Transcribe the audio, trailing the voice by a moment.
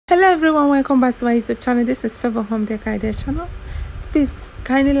Hello everyone, welcome back to my YouTube channel. This is Favor Home Decor Idea channel. Please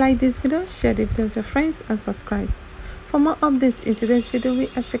kindly like this video, share the video with your friends and subscribe. For more updates in today's video, we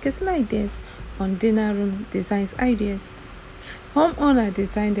are showcasing ideas on dinner room designs ideas. Homeowners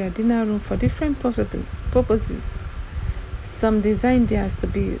design their dinner room for different purposes. Some design theirs to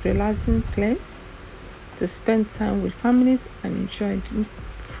be relaxing place, to spend time with families and enjoy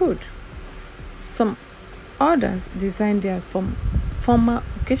food. Some others design theirs for formal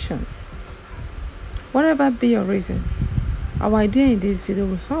occasions. Whatever be your reasons, our idea in this video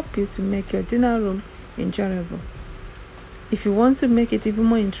will help you to make your dinner room enjoyable. If you want to make it even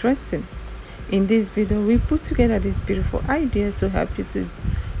more interesting, in this video we put together these beautiful ideas to help you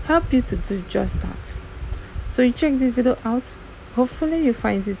to do just that. So you check this video out. Hopefully you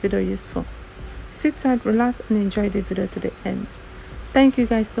find this video useful. Sit tight, relax and enjoy the video to the end. Thank you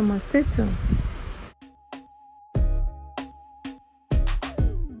guys so much. Stay tuned.